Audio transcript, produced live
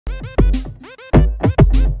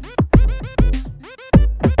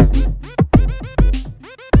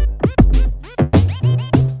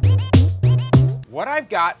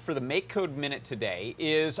got for the MakeCode Minute today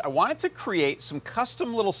is I wanted to create some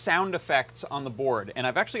custom little sound effects on the board, and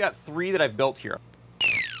I've actually got 3 that I've built here.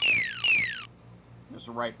 Here's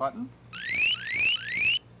the right button.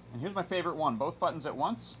 And here's my favorite one, both buttons at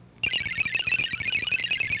once.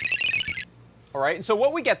 All right, and so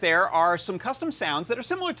what we get there are some custom sounds that are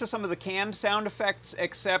similar to some of the canned sound effects,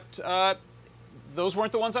 except those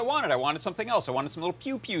weren't the ones I wanted. I wanted something else. I wanted some little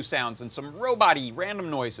pew-pew sounds and some robot-y random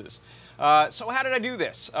noises. So how did I do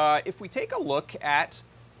this? If we take a look at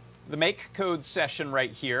the MakeCode session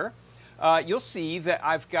right here, you'll see that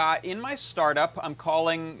I've got in my startup, I'm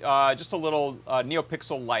calling just a little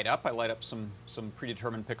NeoPixel light up. I light up some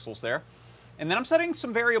predetermined pixels there. And then I'm setting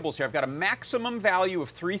some variables here. I've got a maximum value of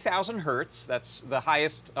 3,000 hertz. That's the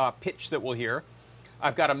highest pitch that we'll hear.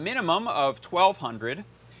 I've got a minimum of 1,200.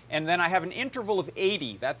 And then I have an interval of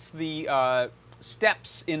 80. That's the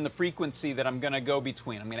steps in the frequency that I'm going to go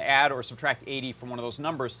between. I'm going to add or subtract 80 from one of those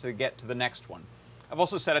numbers to get to the next one. I've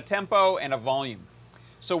also set a tempo and a volume.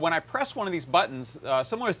 So when I press one of these buttons,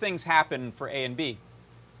 similar things happen for A and B.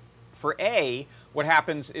 For A, what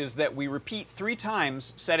happens is that we repeat 3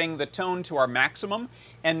 times, setting the tone to our maximum,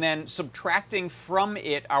 and then subtracting from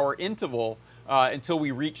it our interval until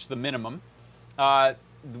we reach the minimum.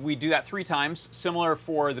 We do that 3 times. Similar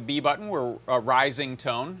for the B button, we're a rising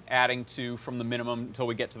tone, adding from the minimum until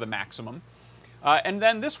we get to the maximum. And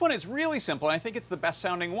then this one is really simple, and I think it's the best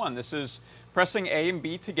sounding one. This is pressing A and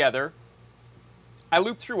B together. I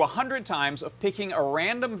loop through 100 times of picking a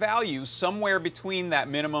random value somewhere between that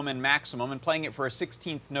minimum and maximum and playing it for a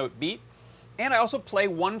 16th note beat. And I also play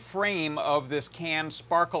 1 frame of this canned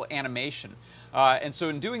sparkle animation. And so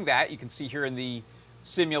in doing that, you can see here in the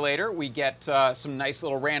simulator, we get some nice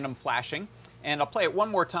little random flashing. And I'll play it one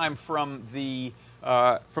more time from the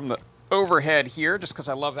overhead here, just because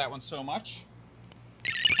I love that one so much.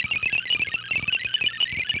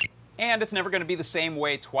 And it's never going to be the same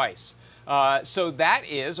way twice. So that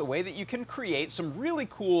is a way that you can create some really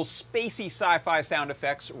cool spacey sci-fi sound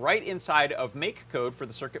effects right inside of MakeCode for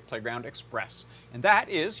the Circuit Playground Express. And that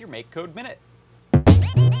is your MakeCode Minute.